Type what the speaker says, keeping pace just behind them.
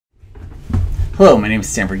Hello, my name is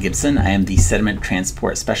Stanford Gibson. I am the Sediment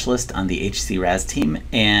Transport Specialist on the HEC RAS team,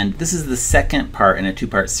 and this is the second part in a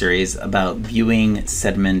two-part series about viewing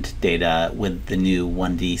sediment data with the new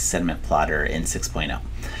 1D sediment plotter in 6.0.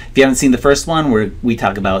 If you haven't seen the first one, where we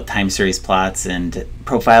talk about time series plots and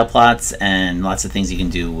profile plots and lots of things you can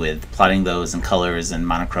do with plotting those and colors and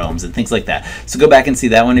monochromes and things like that. So go back and see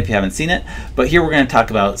that one if you haven't seen it. But here we're going to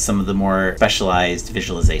talk about some of the more specialized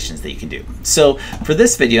visualizations that you can do. So for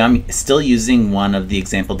this video, I'm still using one of the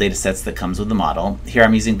example data sets that comes with the model. Here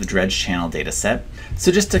I'm using the dredge channel data set.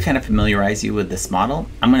 So just to kind of familiarize you with this model,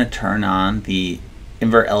 I'm going to turn on the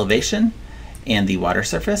invert elevation and the water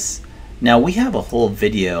surface. Now we have a whole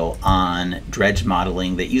video on dredge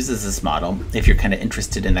modeling that uses this model if you're kind of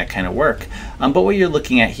interested in that kind of work. But what you're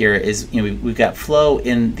looking at here is, we've got flow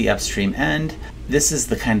in the upstream end. This is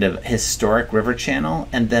the kind of historic river channel,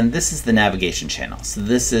 and then this is the navigation channel. So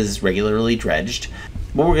this is regularly dredged.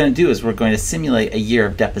 What we're going to do is we're going to simulate a year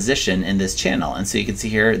of deposition in this channel. And so you can see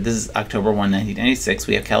here, this is October 1, 1996.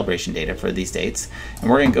 We have calibration data for these dates.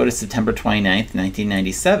 And we're going to go to September 29th,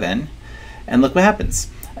 1997, and look what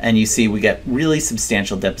happens. And you see we get really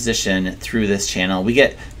substantial deposition through this channel. We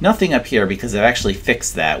get nothing up here because I've actually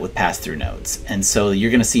fixed that with pass-through nodes. And so you're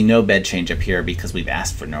going to see no bed change up here because we've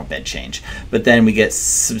asked for no bed change. But then we get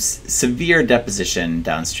severe deposition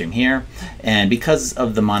downstream here. And because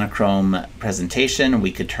of the monochrome presentation,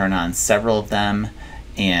 we could turn on several of them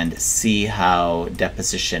and see how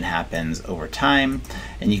deposition happens over time.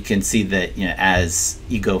 And you can see that as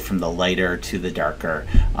you go from the lighter to the darker,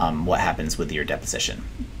 what happens with your deposition.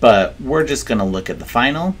 But we're just going to look at the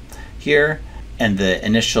final here and the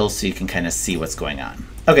initial so you can kind of see what's going on.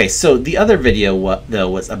 Okay, so the other video though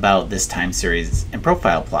was about this time series and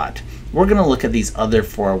profile plot. We're going to look at these other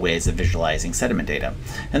four ways of visualizing sediment data.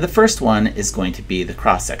 And the first one is going to be the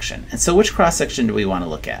cross-section. And so which cross-section do we want to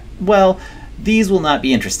look at? Well, these will not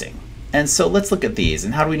be interesting. And so let's look at these.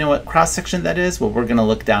 And how do we know what cross-section that is? Well, we're going to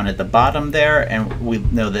look down at the bottom there, and we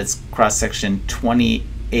know that's cross-section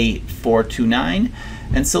 28429.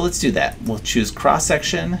 And so let's do that. We'll choose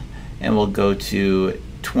cross-section, and we'll go to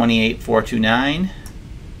 28429.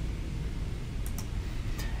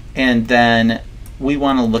 And then we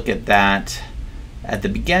want to look at that at the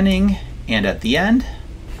beginning and at the end.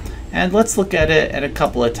 And let's look at it at a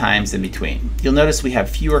couple of times in between. You'll notice we have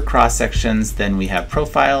fewer cross-sections than we have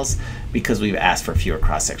profiles because we've asked for fewer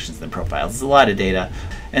cross-sections than profiles. It's a lot of data.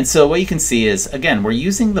 And so what you can see is, again, we're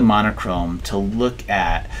using the monochrome to look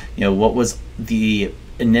at what was the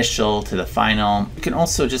initial to the final. You can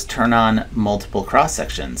also just turn on multiple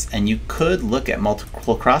cross-sections, and you could look at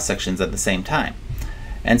multiple cross-sections at the same time.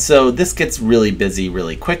 And so this gets really busy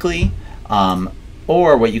really quickly.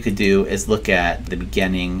 Or what you could do is look at the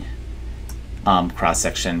beginning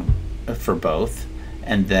cross-section for both,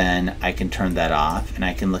 and then I can turn that off, and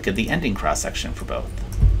I can look at the ending cross-section for both.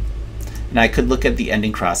 And I could look at the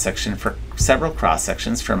ending cross-section for several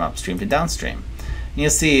cross-sections from upstream to downstream. And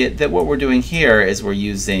you'll see that what we're doing here is we're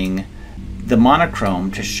using the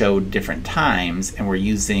monochrome to show different times, and we're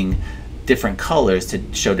using different colors to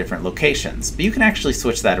show different locations. But you can actually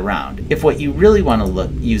switch that around. If what you really want to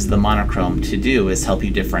use the monochrome to do is help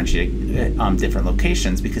you differentiate different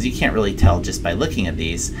locations, because you can't really tell just by looking at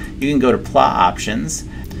these, you can go to plot options,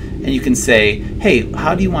 and you can say, hey,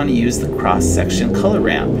 how do you want to use the cross-section color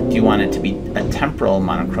ramp? Do you want it to be a temporal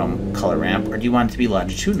monochrome color ramp, or do you want it to be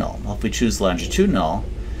longitudinal? Well, if we choose longitudinal,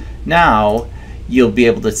 now you'll be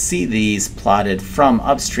able to see these plotted from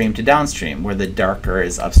upstream to downstream, where the darker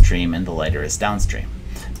is upstream and the lighter is downstream.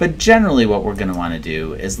 But generally what we're going to want to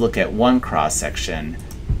do is look at one cross-section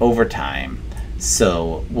over time,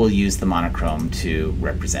 so we'll use the monochrome to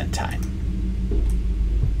represent time.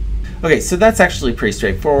 Okay, so that's actually pretty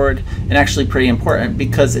straightforward and actually pretty important,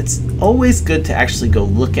 because it's always good to actually go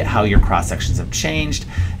look at how your cross-sections have changed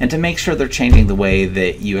and to make sure they're changing the way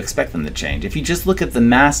that you expect them to change. If you just look at the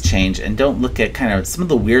mass change and don't look at kind of some of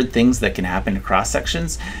the weird things that can happen to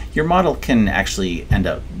cross-sections, your model can actually end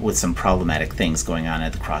up with some problematic things going on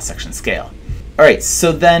at the cross-section scale. All right,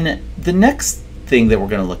 so then the next thing that we're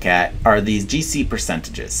going to look at are these GC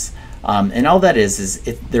percentages. And all that is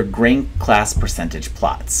they're grain class percentage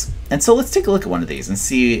plots. And so let's take a look at one of these and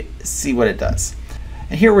see what it does.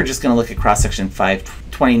 And here we're just going to look at cross-section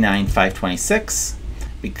 529, 526,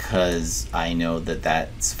 because I know that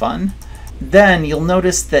that's fun. Then you'll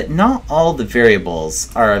notice that not all the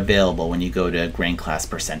variables are available when you go to grain class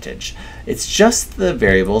percentage. It's just the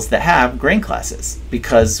variables that have grain classes,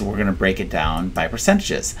 because we're going to break it down by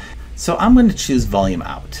percentages. So I'm going to choose volume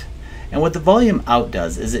out. And what the volume out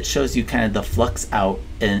does is it shows you kind of the flux out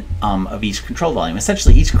of each control volume.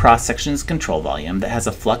 Essentially, each cross-section is control volume that has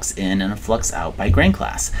a flux in and a flux out by grain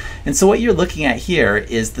class. And so what you're looking at here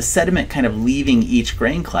is the sediment kind of leaving each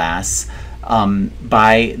grain class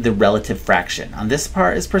by the relative fraction. On this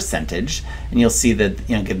part is percentage, and you'll see that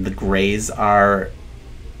again, the grays are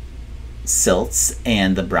silts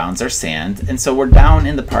and the browns are sand, and so we're down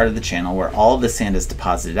in the part of the channel where all of the sand is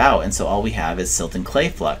deposited out, and so all we have is silt and clay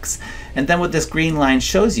flux. And then what this green line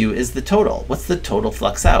shows you is the total. What's the total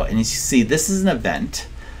flux out? And as you see, this is an event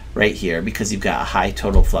right here because you've got a high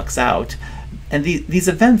total flux out. And these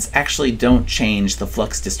events actually don't change the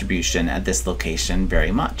flux distribution at this location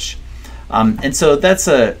very much. And so that's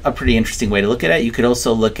a pretty interesting way to look at it. You could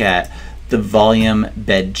also look at the volume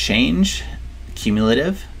bed change,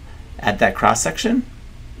 cumulative, at that cross section.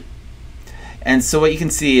 And so what you can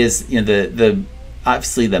see is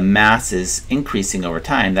obviously the mass is increasing over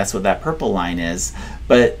time. That's what that purple line is.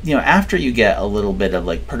 But after you get a little bit of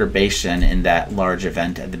like perturbation in that large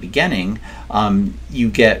event at the beginning, you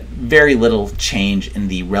get very little change in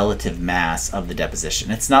the relative mass of the deposition.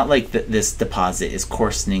 It's not like this deposit is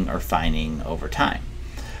coarsening or fining over time.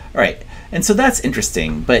 All right, and so that's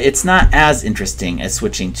interesting, but it's not as interesting as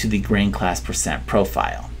switching to the grain class percent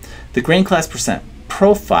profile. The grain class percent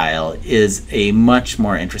profile is a much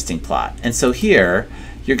more interesting plot. And so here,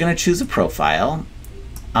 you're going to choose a profile.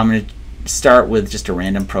 I'm going to start with just a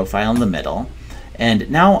random profile in the middle. And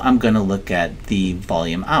now I'm going to look at the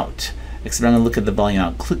volume out. Except I'm going to look at the volume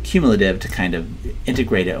out cumulative to kind of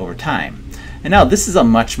integrate it over time. And now this is a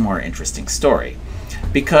much more interesting story.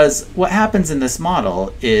 Because what happens in this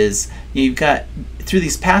model is you've got, through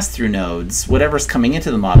these pass-through nodes, whatever's coming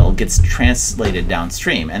into the model gets translated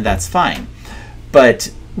downstream, and that's fine.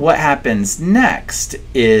 But what happens next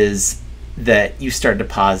is that you start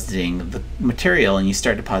depositing the material and you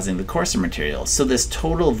start depositing the coarser material. So this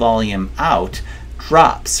total volume out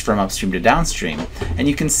drops from upstream to downstream. And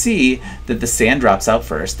you can see that the sand drops out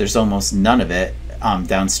first. There's almost none of it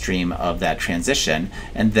downstream of that transition,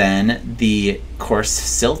 and then the coarse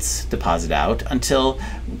silts deposit out until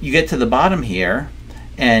you get to the bottom here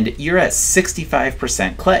and you're at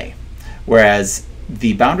 65% clay, whereas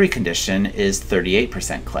the boundary condition is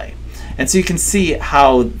 38% clay. And so you can see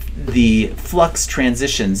how the flux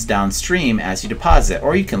transitions downstream as you deposit,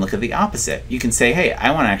 or you can look at the opposite. You can say, hey,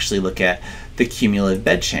 I want to actually look at the cumulative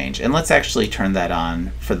bed change, and let's actually turn that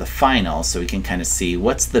on for the final so we can kind of see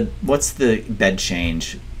what's the bed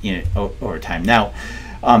change over time. Now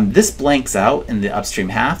this blanks out in the upstream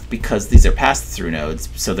half because these are pass-through nodes,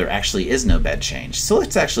 so there actually is no bed change. So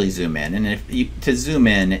let's actually zoom in, and to zoom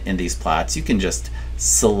in these plots, you can just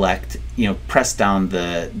select, press down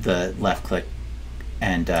the left click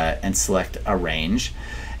and select a range.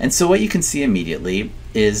 And so what you can see immediately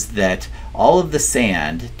is that all of the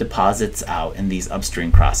sand deposits out in these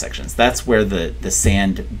upstream cross sections. That's where the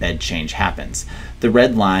sand bed change happens. The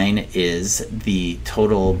red line is the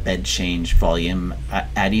total bed change volume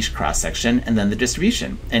at each cross section, and then the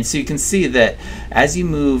distribution. And so you can see that as you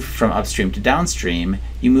move from upstream to downstream,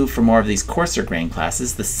 you move from more of these coarser grain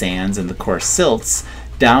classes, the sands and the coarse silts,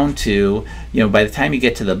 down to, by the time you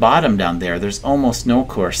get to the bottom down there, there's almost no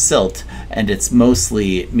coarse silt, and it's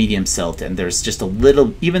mostly medium silt, and there's just a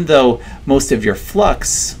little, even though most of your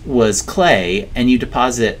flux was clay, and you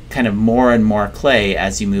deposit kind of more and more clay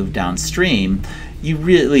as you move downstream, you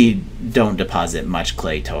really don't deposit much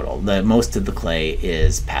clay total. Most of the clay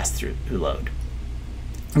is pass-through load.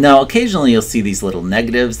 Now, occasionally you'll see these little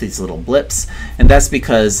negatives, these little blips, and that's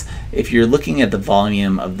because if you're looking at the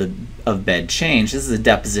volume of bed change, this is a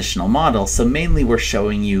depositional model, so mainly we're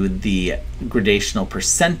showing you the gradational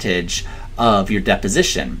percentage of your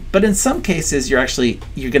deposition. But in some cases, you're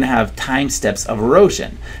going to have time steps of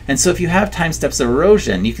erosion. And so if you have time steps of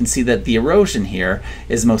erosion, you can see that the erosion here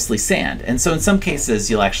is mostly sand. And so in some cases,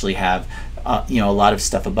 you'll actually have a lot of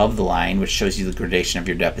stuff above the line, which shows you the gradation of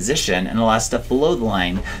your deposition, and a lot of stuff below the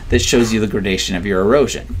line that shows you the gradation of your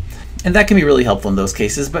erosion. And that can be really helpful in those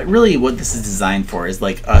cases, but really what this is designed for is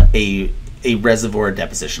like a reservoir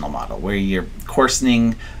depositional model where you're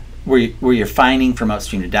coarsening, where you're fining from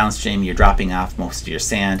upstream to downstream, you're dropping off most of your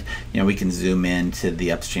sand. We can zoom in to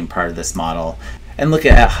the upstream part of this model and look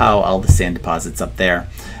at how all the sand deposits up there.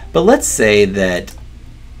 But let's say that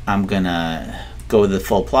I'm gonna go with the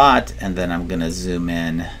full plot, and then I'm gonna zoom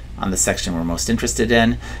in on the section we're most interested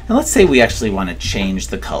in. And let's say we actually want to change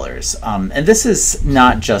the colors. And this is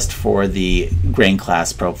not just for the grain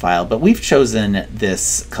class profile, but we've chosen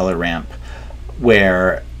this color ramp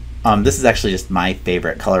where this is actually just my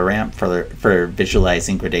favorite color ramp for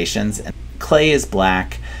visualizing gradations. And clay is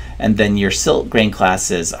black, And then your silt grain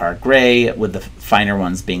classes are gray, with the finer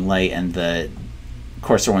ones being light and the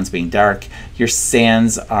coarser ones being dark. Your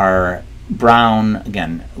sands are brown,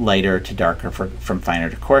 again, lighter to darker from finer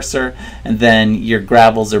to coarser. And then your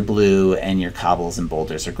gravels are blue and your cobbles and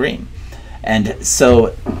boulders are green. And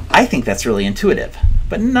so I think that's really intuitive,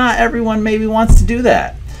 but not everyone maybe wants to do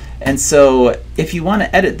that. And so if you want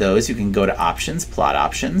to edit those, you can go to Options, Plot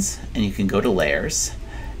Options, and you can go to Layers,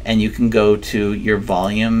 and you can go to your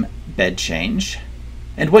volume bed change.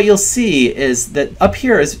 And what you'll see is that up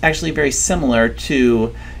here is actually very similar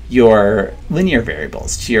to your linear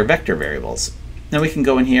variables, to your vector variables. Now we can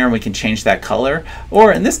go in here and we can change that color,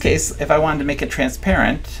 or in this case, if I wanted to make it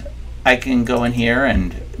transparent, I can go in here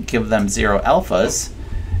and give them 0 alphas,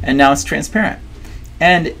 and now it's transparent.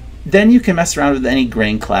 And then you can mess around with any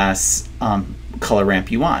grain class color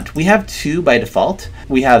ramp you want. We have 2 by default.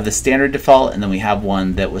 We have the standard default, and then we have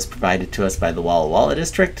one that was provided to us by the Walla Walla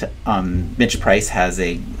District. Mitch Price has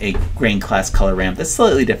a grain class color ramp that's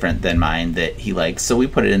slightly different than mine that he likes, so we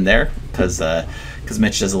put it in there because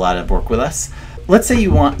Mitch does a lot of work with us. Let's say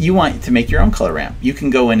you want to make your own color ramp. You can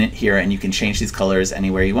go in here and you can change these colors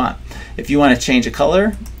anywhere you want. If you want to change a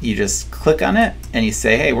color, you just click on it and you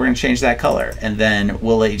say, hey, we're going to change that color, and then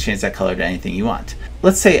we'll let you change that color to anything you want.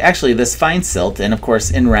 Let's say actually this fine silt, and of course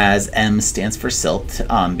in RAS M stands for silt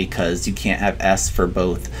because you can't have S for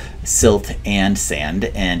both silt and sand,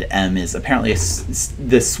 and M is apparently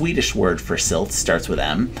the Swedish word for silt starts with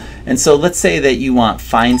M. And so let's say that you want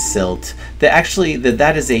fine silt,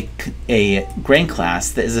 that is a grain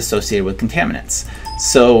class that is associated with contaminants.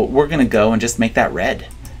 So we're going to go and just make that red,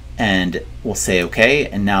 and we'll say okay,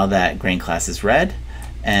 and now that grain class is red,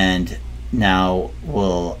 and now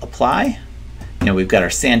we'll apply. You know, we've got our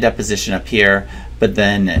sand deposition up here, but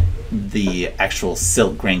then the actual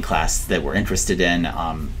silt grain class that we're interested in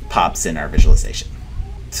pops in our visualization.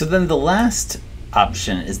 So then the last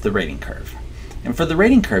option is the rating curve. And for the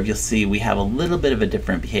rating curve, you'll see we have a little bit of a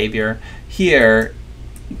different behavior. Here,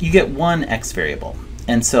 you get one X variable.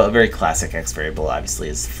 And so a very classic X variable obviously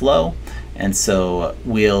is flow. And so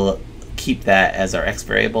we'll keep that as our X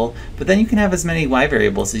variable, but then you can have as many Y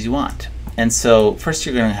variables as you want. And so first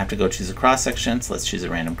you're going to have to go choose a cross section. So let's choose a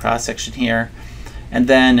random cross section here. And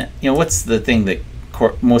then, you know, what's the thing that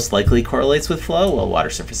most likely correlates with flow? Well, water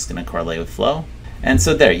surface is going to correlate with flow. And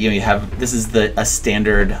so there, you have, this is a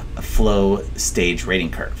standard flow stage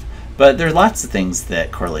rating curve. But there are lots of things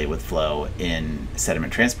that correlate with flow in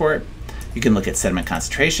sediment transport. You can look at sediment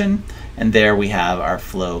concentration, and there we have our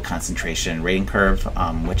flow concentration rating curve,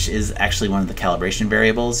 which is actually one of the calibration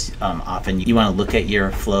variables. Often you want to look at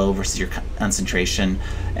your flow versus your concentration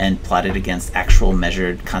and plot it against actual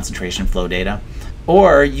measured concentration flow data.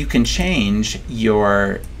 Or you can change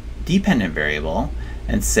your dependent variable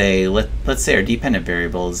and say, let's say our dependent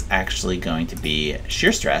variable is actually going to be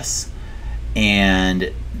shear stress,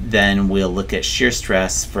 and then we'll look at shear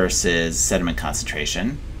stress versus sediment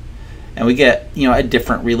concentration. And we get, you know, a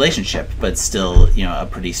different relationship, but still, you know, a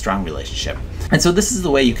pretty strong relationship. And so this is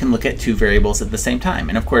the way you can look at 2 variables at the same time.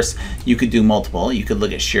 And of course, you could do multiple. You could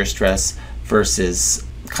look at shear stress versus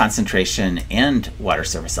concentration and water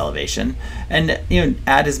surface elevation, and, you know,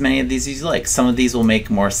 add as many of these as you like. Some of these will make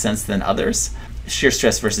more sense than others. Shear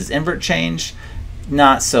stress versus invert change,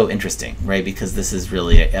 not so interesting, right? Because this is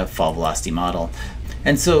really a fall velocity model.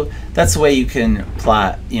 And so that's the way you can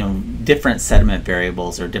plot, you know, different sediment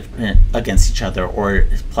variables or different against each other, or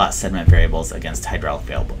plot sediment variables against hydraulic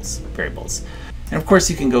variables. And of course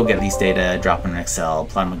you can go get these data, drop them in Excel,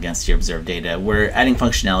 plot them against your observed data. We're adding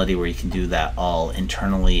functionality where you can do that all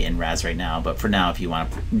internally in RAS right now, but for now, if you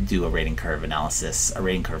want to do a rating curve analysis, a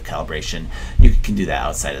rating curve calibration, you can do that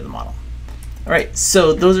outside of the model. All right,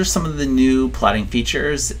 so those are some of the new plotting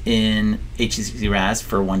features in HEC RAS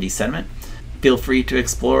for 1D sediment. Feel free to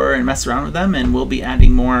explore and mess around with them, and we'll be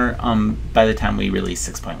adding more by the time we release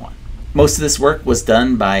 6.1. Most of this work was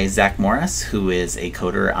done by Zach Morris, who is a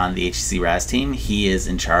coder on the HEC RAS team. He is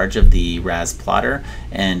in charge of the RAS plotter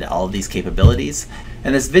and all of these capabilities.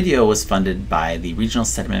 And this video was funded by the Regional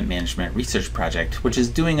Sediment Management Research Project, which is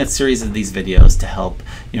doing a series of these videos to help,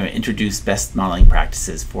 you know, introduce best modeling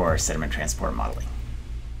practices for sediment transport modeling.